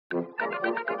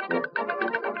Hello?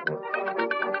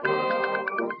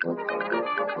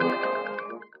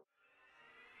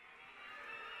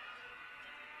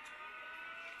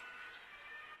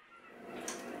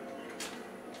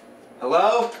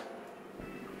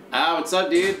 What's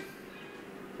up, dude?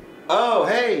 Oh,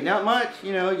 hey, not much.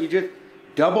 You know, you just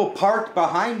double parked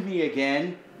behind me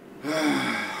again.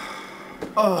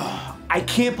 Oh, I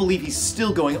can't believe he's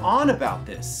still going on about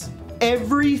this.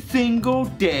 Every single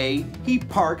day, he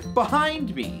parks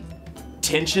behind me.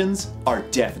 Tensions are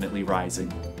definitely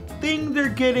rising. Things are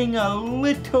getting a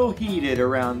little heated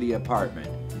around the apartment.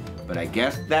 But I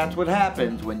guess that's what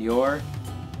happens when you're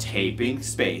taping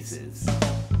spaces.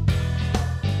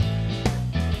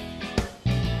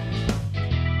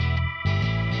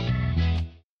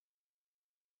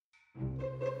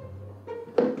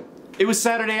 It was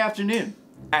Saturday afternoon.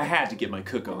 I had to get my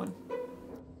cook on.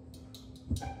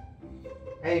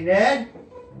 Hey, Ned?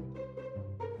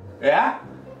 Yeah?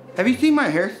 Have you seen my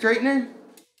hair straightener?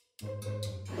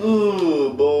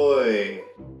 Ooh, boy.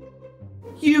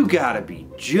 You gotta be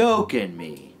joking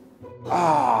me.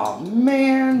 Aw,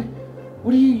 man.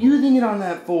 What are you using it on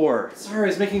that for? Sorry, I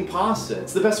was making pasta.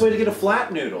 It's the best way to get a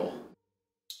flat noodle.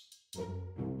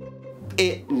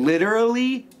 It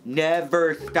literally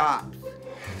never stops.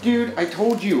 Dude, I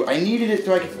told you, I needed it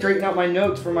so I could straighten out my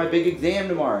notes for my big exam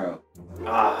tomorrow.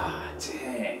 Ah,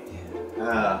 dang.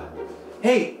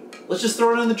 Hey, let's just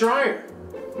throw it in the dryer.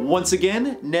 Once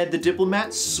again, Ned the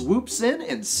diplomat swoops in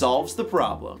and solves the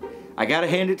problem. I gotta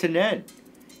hand it to Ned.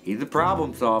 He's a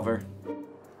problem solver.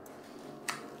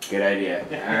 Good idea.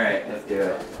 All right, let's do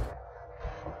it.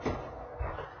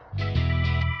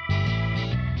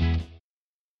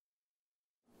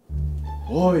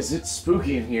 Boy, is it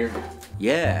spooky in here.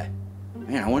 Yeah.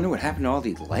 Man, I wonder what happened to all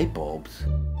these light bulbs.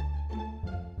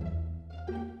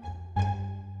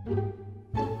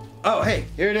 Oh, hey,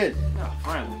 here it is. Oh,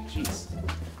 finally, jeez.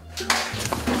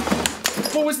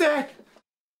 What was that?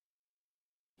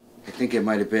 I think it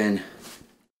might have been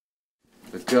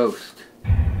a ghost.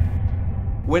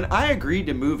 When I agreed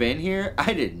to move in here,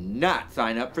 I did not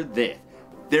sign up for this.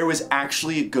 There was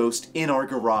actually a ghost in our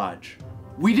garage.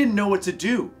 We didn't know what to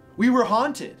do. We were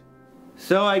haunted.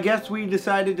 So I guess we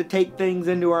decided to take things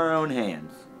into our own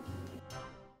hands.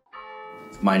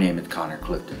 My name is Conner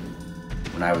Clifton.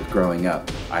 When I was growing up,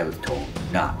 I was told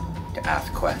not to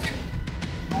ask questions.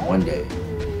 One day,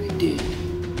 I did.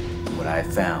 And what I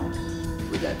found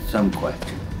was that some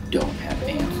questions don't have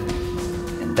answers.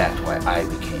 And that's why I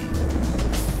became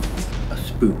a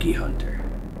spooky hunter.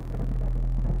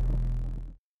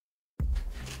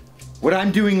 What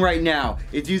I'm doing right now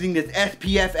is using this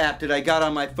SPF app that I got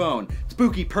on my phone,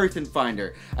 Spooky Person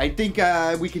Finder. I think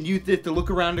we can use this to look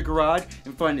around the garage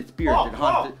and find the spirit that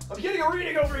haunts it. I'm getting a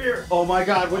reading over here. Oh my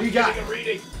God, what do you got? I'm getting a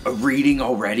reading. A reading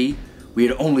already? We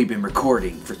had only been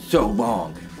recording for so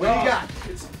long. What do you got?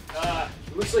 It's,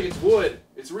 it looks like it's wood.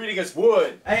 It's reading as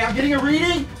wood. Hey, I'm getting a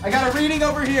reading. I got a reading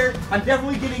over here. I'm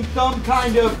definitely getting some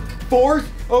kind of force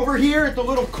over here. It's a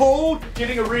little cold.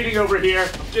 Getting a reading over here.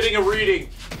 I'm getting a reading.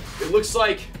 It looks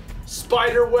like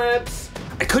spider webs.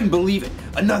 I couldn't believe it.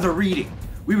 Another reading.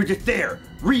 We were just there,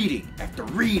 reading after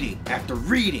reading after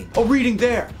reading. A reading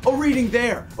there. A reading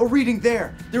there. A reading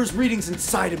there. There's readings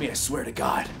inside of me, I swear to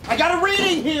God. I got a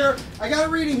reading here. I got a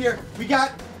reading here.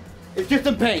 It's just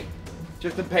some paint.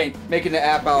 Just some paint, making the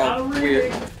app all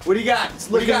weird. What do you got? It's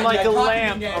looking like a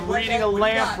lamp. I'm reading a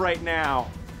lamp right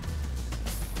now.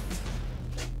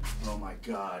 Oh my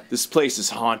God. This place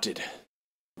is haunted.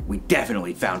 We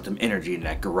definitely found some energy in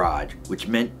that garage, which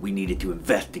meant we needed to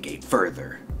investigate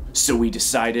further. So we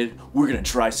decided we're gonna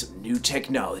try some new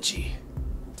technology.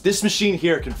 This machine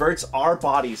here converts our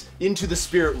bodies into the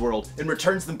spirit world and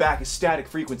returns them back as static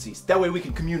frequencies. That way we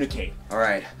can communicate. All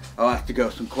right, I'll have to go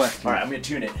some questions. All right, I'm gonna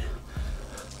tune it.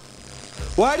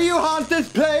 Why do you haunt this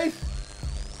place?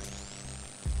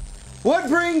 What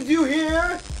brings you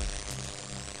here?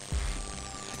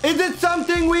 Is it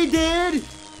something we did?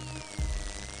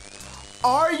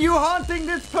 Are you haunting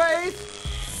this place?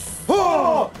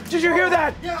 Oh! Did you hear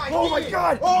that? Yeah, I Oh did. my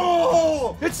God!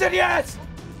 Oh! It said yes!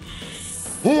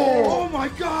 Oh my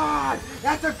God!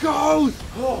 That's a ghost!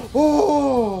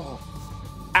 Oh!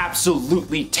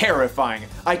 Absolutely terrifying.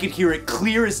 I could hear it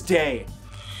clear as day.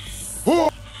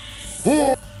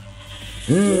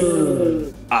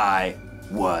 I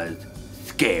was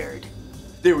scared.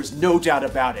 There was no doubt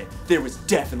about it. There was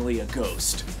definitely a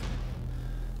ghost.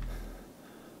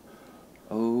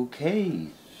 Okay,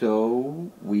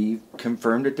 so we've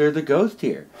confirmed that there's a ghost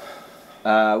here.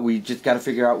 We just got to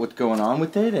figure out what's going on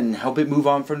with it and help it move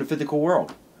on from the physical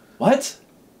world. What?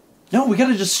 No, we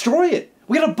gotta destroy it.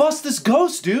 We gotta bust this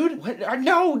ghost, dude. What?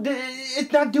 No,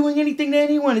 it's not doing anything to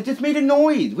anyone. It just made a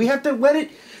noise. We have to let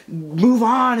it move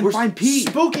on and find peace.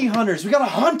 Spooky hunters. We gotta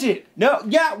hunt it. No,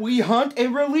 yeah, we hunt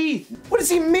and release. What does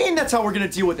he mean that's how we're gonna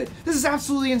deal with it? This is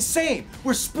absolutely insane.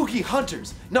 We're spooky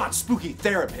hunters, not spooky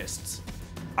therapists.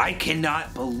 I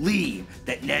cannot believe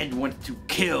that Ned wants to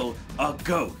kill a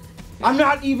ghost. I'm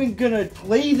not even gonna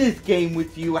play this game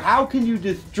with you. How can you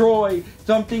destroy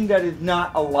something that is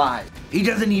not alive? He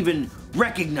doesn't even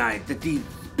recognize that these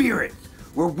spirits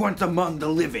were once among the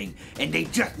living and they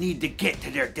just need to get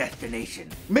to their destination.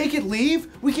 Make it leave?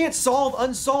 We can't solve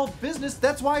unsolved business.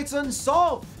 That's why it's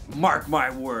unsolved. Mark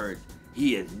my words,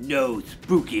 he is no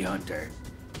spooky hunter.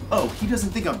 Oh, he doesn't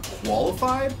think I'm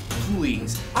qualified?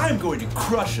 Please, I'm going to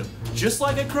crush him, just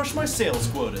like I crushed my sales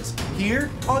quotas,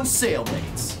 here on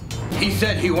Salemates. He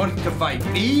said he wants to fight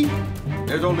me?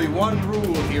 There's only one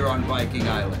rule here on Viking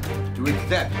Island, to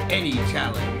accept any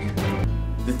challenge.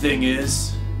 The thing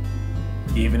is,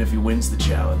 even if he wins the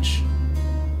challenge,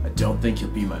 I don't think he'll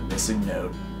be my missing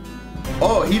note.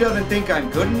 Oh, he doesn't think I'm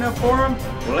good enough for him?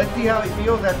 Well, let's see how he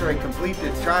feels after I complete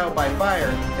this trial by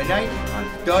fire tonight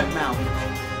on Stud Mountain.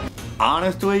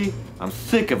 Honestly, I'm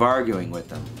sick of arguing with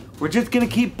them. We're just gonna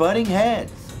keep butting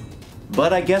heads.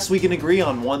 But I guess we can agree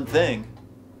on one thing.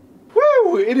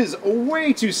 Woo! It is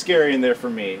way too scary in there for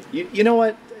me. You know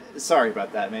what? Sorry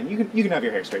about that, man. You can have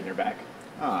your hair straightened back.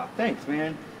 Ah, thanks,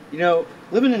 man. You know,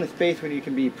 living in a space when you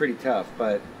can be pretty tough,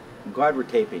 but I'm glad we're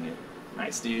taping it.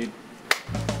 Nice, dude.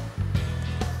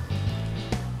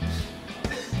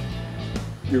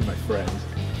 You're my friend.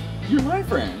 You're my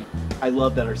friend. I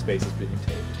love that our space is being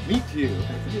taped. Me too.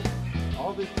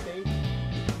 All this tape.